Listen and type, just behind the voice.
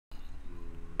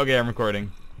Okay, I'm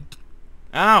recording.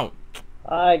 Ow!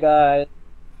 Hi guys,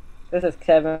 this is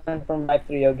Kevin from Live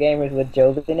 3 Gamers with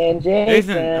Jobin and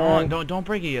Jason, hold on, Jason. don't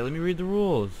break it yet. Let me read the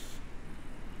rules.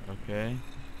 Okay.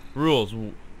 Rules.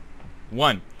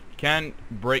 1. Can't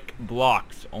break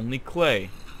blocks. Only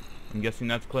clay. I'm guessing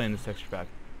that's clay in this texture pack.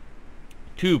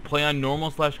 2. Play on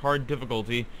normal/hard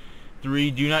difficulty.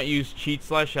 3. Do not use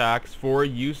cheat/hacks. 4.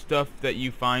 Use stuff that you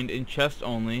find in chests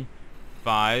only.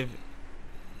 5.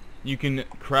 You can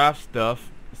craft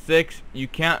stuff. 6. You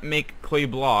can't make clay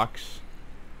blocks.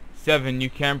 7. You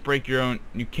can break your own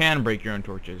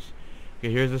torches.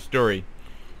 Okay, here's the story.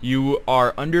 You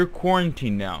are under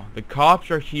quarantine now. The cops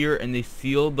are here and they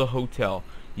sealed the hotel.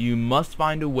 You must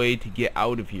find a way to get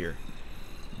out of here.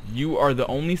 You are the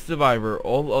only survivor.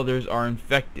 All others are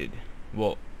infected.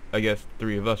 Well, I guess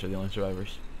 3 of us are the only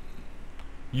survivors.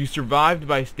 You survived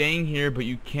by staying here, but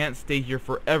you can't stay here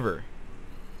forever.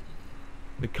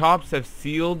 The cops have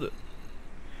sealed...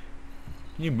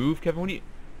 Can you move, Kevin? What do you...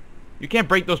 You can't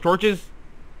break those torches?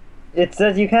 It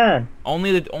says you can.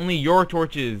 Only your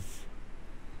torches.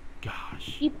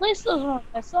 Gosh. He placed those wrong,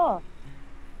 I saw.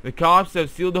 The cops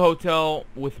have sealed the hotel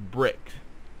with bricks.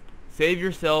 Save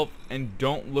yourself and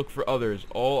don't look for others.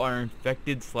 All are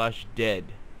infected/dead.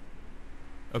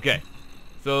 Okay.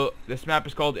 So this map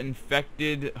is called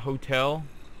Infected Hotel.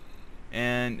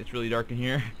 And it's really dark in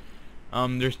here.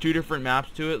 There's 2 different maps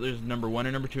to it. There's number 1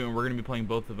 and number 2, and we're going to be playing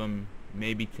both of them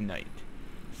maybe tonight.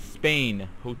 Spain,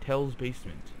 hotel's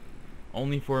basement.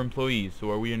 Only for employees.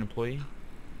 So are we an employee?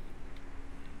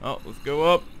 Oh, let's go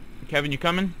up. Kevin, you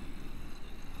coming?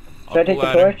 Should I take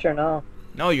the torch or no?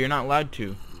 No, you're not allowed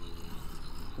to.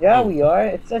 Yeah, Oh. we are.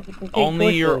 It says you can take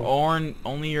Only torches.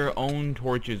 only your own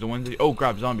torches. The ones that, oh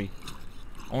crap, zombie.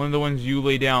 Only the ones you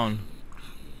lay down.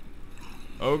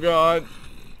 Oh god.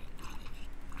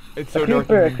 It's so dark.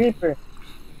 A creeper.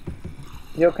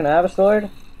 Yo, can I have a sword?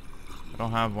 I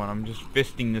don't have one. I'm just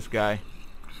fisting this guy.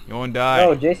 You won't die.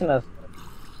 Oh, Jason has.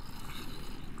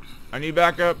 I need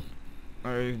backup.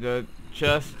 There's the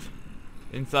chest.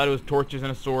 Inside was torches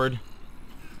and a sword.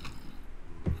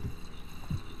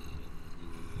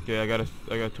 Okay, I got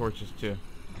torches too.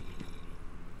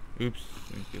 Oops.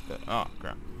 Let's get that. Oh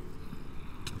crap.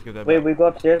 Let's get that. Wait, back. we go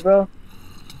upstairs, bro.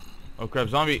 Oh crap,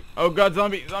 zombie. Oh god,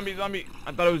 zombie.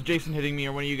 I thought it was Jason hitting me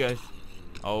or one of you guys.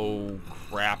 Oh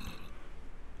crap.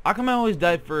 How come I always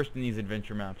die first in these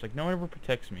adventure maps? Like no one ever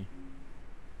protects me.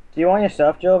 Do you want your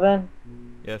stuff, Jobin?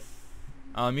 Yes.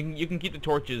 You can keep the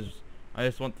torches. I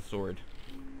just want the sword.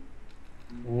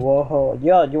 Whoa.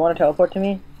 Yo, do you want to teleport to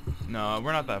me? No,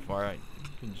 we're not that far. I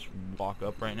can just walk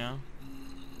up right now.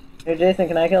 Hey, Jason,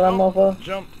 can I kill that mofo?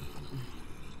 Jump.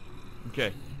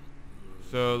 Okay.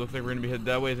 So looks like we're gonna be headed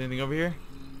that way. Is anything over here?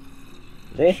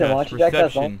 Jason, why don't you check that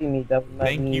Reception. zombie meat that we might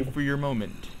Thank need? you for your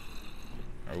moment.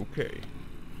 Okay.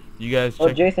 You guys Oh,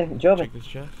 check, Jason, Jobin, check this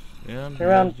chest? Yeah, turn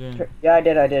around. Yeah, I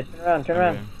did. Turn around, turn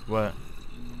around. What?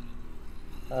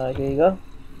 Here you go.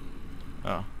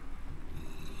 Oh.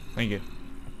 Thank you.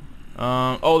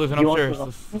 Oh, there's an You want upstairs. to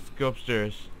go? Let's go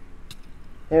upstairs.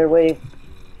 Here, wait.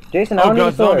 Jason, I Oh don't need a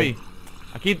god, sword. zombie!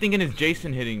 I keep thinking it's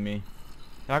Jason hitting me.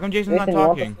 How come Jason's Jason, not you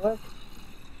want the talking? sword?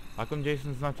 How come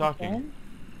Jason's not talking? Okay.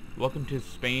 Welcome to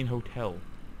Spain Hotel.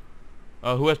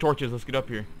 Who has torches? Let's get up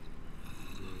here.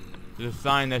 There's a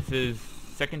sign that says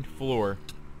 2nd floor.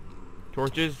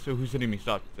 Torches? So who's hitting me?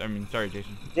 Stop. Sorry,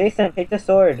 Jason. Jason, take the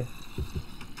sword.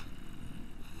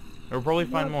 We'll probably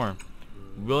find more.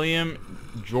 William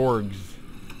Jorgs.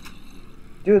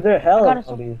 Dude, they're hell I got a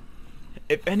zombies.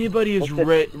 If anybody is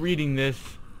What's reading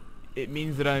this, it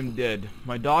means that I'm dead.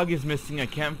 My dog is missing. I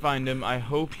can't find him. I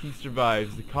hope he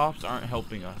survives. The cops aren't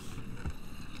helping us.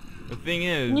 The thing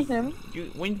is, Can you hear me?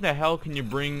 when the hell can you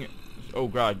bring... Oh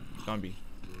god, zombie.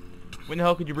 When the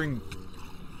hell could you bring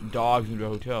dogs into a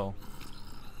hotel?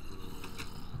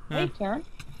 Yeah, you can.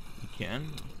 You can?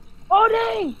 Oh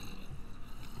dang!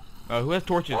 Who has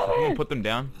torches? Can you put them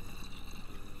down?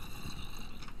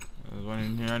 There's one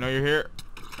in here. I know you're here.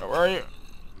 Oh, where are you?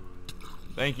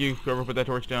 Thank you, whoever put that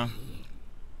torch down.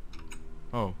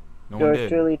 Oh, no one George did.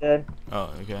 truly dead.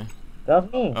 Oh, okay. That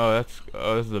was me. Oh,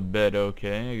 this is a bed.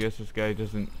 Okay, I guess this guy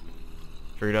doesn't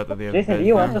figured out that they have Jason, beds do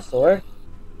you want now. the sword?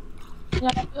 Yeah,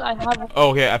 I have one. Oh,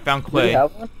 okay. I found Do you clay.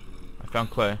 have one? I found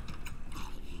clay.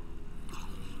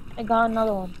 I got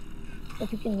another one.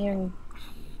 If you can hear me.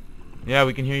 Yeah,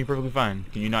 we can hear you perfectly fine.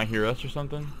 Can you not hear us or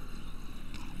something?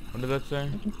 What did that say?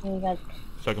 I can hear you guys.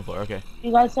 2nd floor. Okay.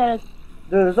 You guys said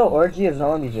Dude, there's an orgy of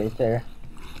zombies right there.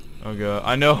 Oh god.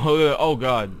 I know. Oh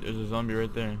god. There's a zombie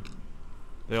right there.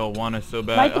 They all want us so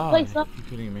bad. Light the Ah, place up. you're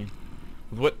kidding me.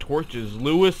 With what torches?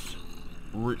 Lewis?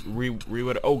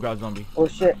 Oh god, zombie. Oh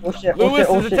shit, oh shit, Lewis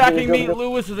oh is shit, attacking Joey, me. Joey.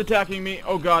 Lewis is attacking me.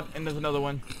 Oh god, and there's another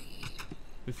one.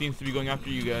 Who seems to be going after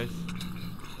you guys.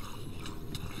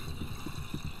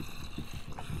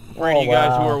 For any of you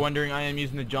guys who are wondering, I am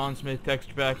using the John Smith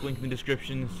texture pack. Link in the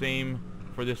description. Same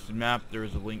for this map. There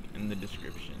is a link in the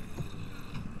description.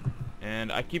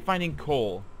 And I keep finding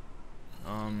coal.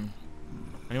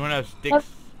 Anyone have sticks?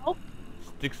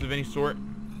 Sticks of any sort?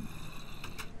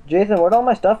 Jason, where'd all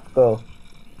my stuff go?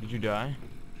 Did you die?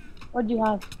 What do you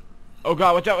have? Oh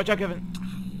god, watch out, Kevin.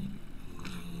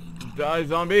 Die,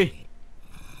 zombie.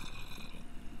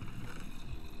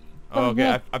 Oh,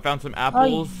 okay, I found some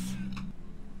apples.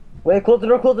 Wait, close the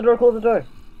door, close the door, close the door.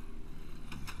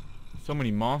 So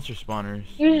many monster spawners.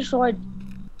 Here's your sword.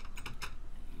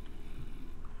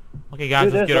 Okay, guys,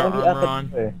 Dude, let's get our there's armor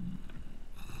zombies on.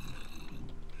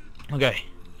 Okay,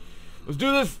 let's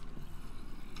do this.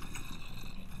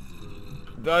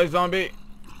 Die, zombie.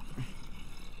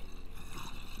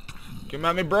 Come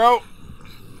at me, bro.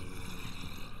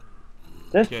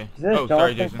 This Okay. this Oh,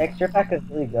 sorry, Johnson Jason. texture pack is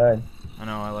really good. I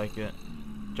know, I like it.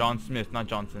 John Smith, not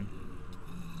Johnson.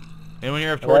 Anyone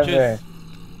here have torches? Whatever.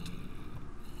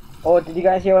 Oh, did you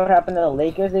guys hear what happened to the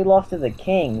Lakers? They lost to the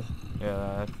Kings.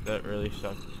 Yeah, that really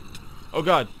sucked. Oh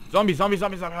god, zombies, zombies,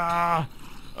 zombies, zombies. Ah!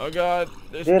 Oh god,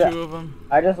 there's Dude, 2 of them.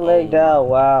 I just lagged out,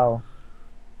 wow.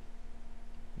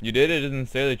 You did? It didn't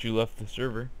say that you left the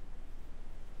server.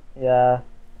 Yeah.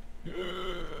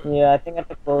 Yeah, I think I have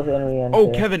to close and re-enter. Oh,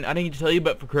 Kevin, I didn't need to tell you,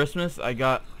 but for Christmas, I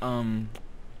got,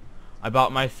 I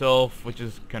bought myself, which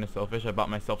is kind of selfish, I bought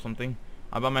myself something.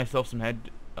 I bought myself some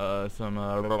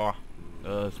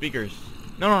speakers.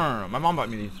 No, my mom bought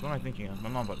me these. What am I thinking of? My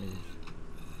mom bought me these.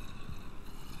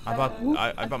 I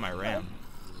bought my RAM.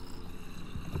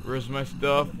 Where's my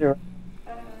stuff?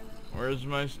 Where's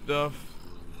my stuff?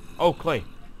 Oh, clay.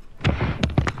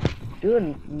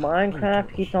 Dude,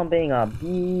 Minecraft keeps on being a I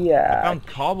BS. found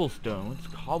cobblestone. What's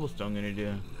cobblestone gonna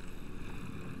do?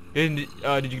 Did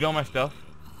you get all my stuff?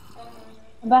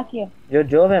 I'm back here. Yo,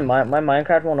 Jobin, my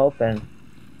Minecraft won't open.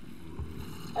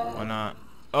 Why not?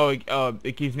 Oh,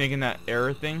 it keeps making that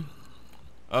error thing.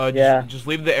 Yeah. Just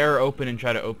leave the error open and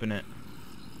try to open it.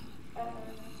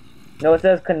 No, it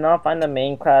says could not find the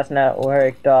main class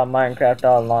network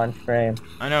Minecraft launch frame.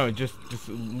 I know. Just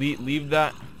leave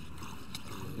that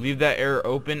error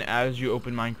open as you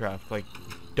open Minecraft. Like,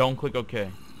 don't click OK.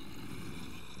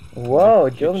 Whoa,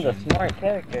 Jobin's a smart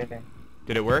character.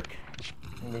 Did it work?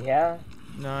 Yeah.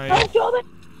 Nice.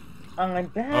 I'm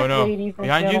back, Oh, no. ladies and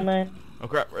Behind you? gentlemen. Oh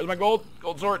crap! Where's my gold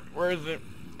sword? Where is it?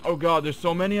 Oh god, there's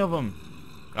so many of them.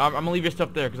 I'm gonna leave your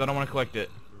stuff there because I don't want to collect it.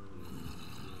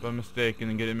 By mistake, and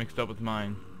then get it mixed up with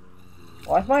mine.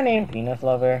 Why's my name Penis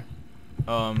Lover?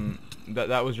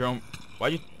 That was your own.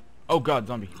 Why'd you? Oh god,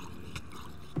 zombie.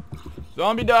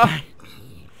 Zombie die.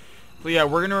 So yeah,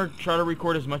 we're gonna try to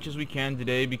record as much as we can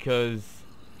today because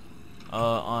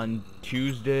on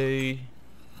Wednesday,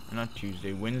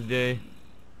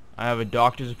 I have a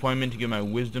doctor's appointment to get my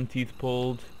wisdom teeth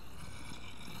pulled,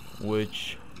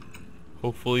 which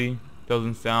hopefully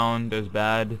doesn't sound as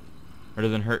bad or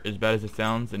doesn't hurt as bad as it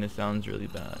sounds, and it sounds really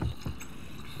bad.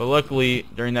 But luckily,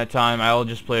 during that time, I'll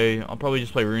probably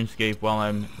just play RuneScape while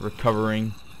I'm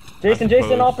recovering.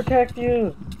 Jason, I'll protect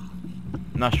you.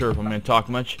 I'm not sure if I'm gonna talk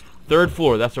much. 3rd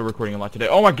floor, that's what we're recording a lot today.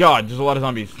 Oh my god, there's a lot of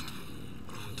zombies.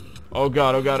 Oh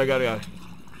god.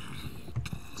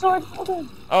 Sword, okay.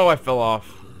 Oh, I fell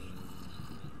off.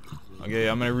 Okay,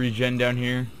 I'm gonna regen down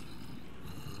here.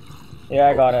 Yeah,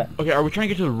 I got it. Okay, are we trying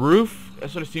to get to the roof?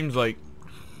 That's what it seems like.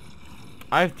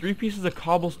 I have 3 pieces of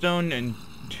cobblestone and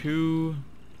 2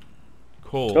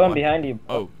 coal. Going behind you.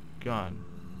 Oh, god.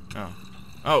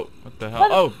 Oh, what the hell?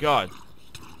 Oh, god.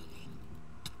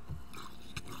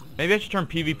 Maybe I should turn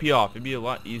PvP off. It'd be a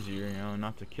lot easier, you know,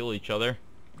 not to kill each other.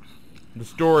 The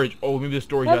storage. Oh, maybe the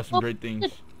storage has some great things.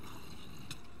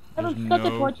 There's Cut the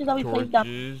torches that we placed down.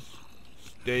 torches,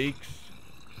 steaks,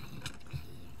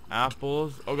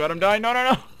 apples. Oh god, I'm dying. No,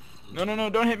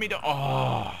 don't hit me.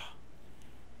 Oh,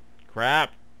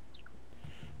 crap.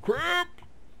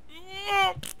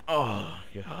 Oh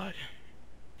god.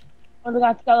 Oh, we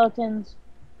got skeletons.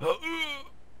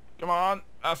 Come on,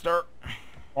 faster.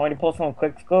 Want to pull some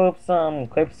quick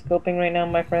scoping right now,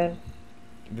 my friend?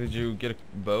 Did you get a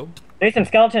bow? Jason,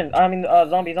 skeleton. I mean,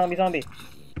 zombie.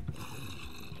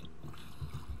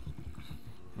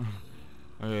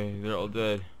 Okay, they're all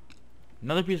dead.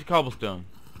 Another piece of cobblestone.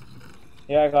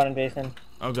 Yeah, I got him, Jason.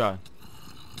 Oh god.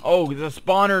 Oh, there's a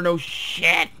spawner. No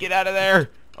shit. Get out of there.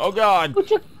 Oh god. Who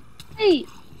took? Hey,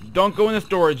 Don't go in the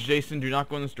storage, Jason. Do not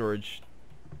go in the storage.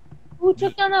 who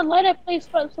took down that light I placed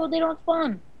so they don't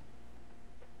spawn?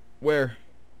 Where?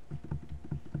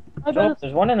 I Oh, bet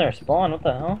there's one in their spawn. What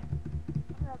the hell?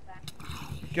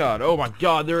 God, oh my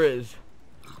God, there is.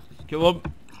 Kill him.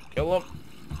 Kill him.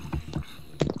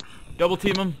 Double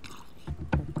team him.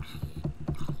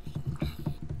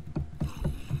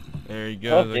 There he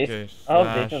goes. Okay, I hope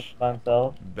Jason's slash. by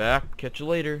himself. Back. Catch you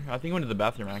later. I think he went to the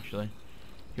bathroom, actually.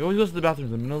 He always goes to the bathroom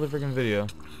in the middle of the freaking video.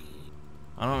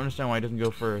 I don't understand why he doesn't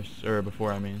go first. Or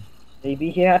before, I mean. Maybe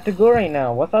he had to go right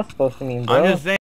now. What's that supposed to mean, bro? I'm just saying.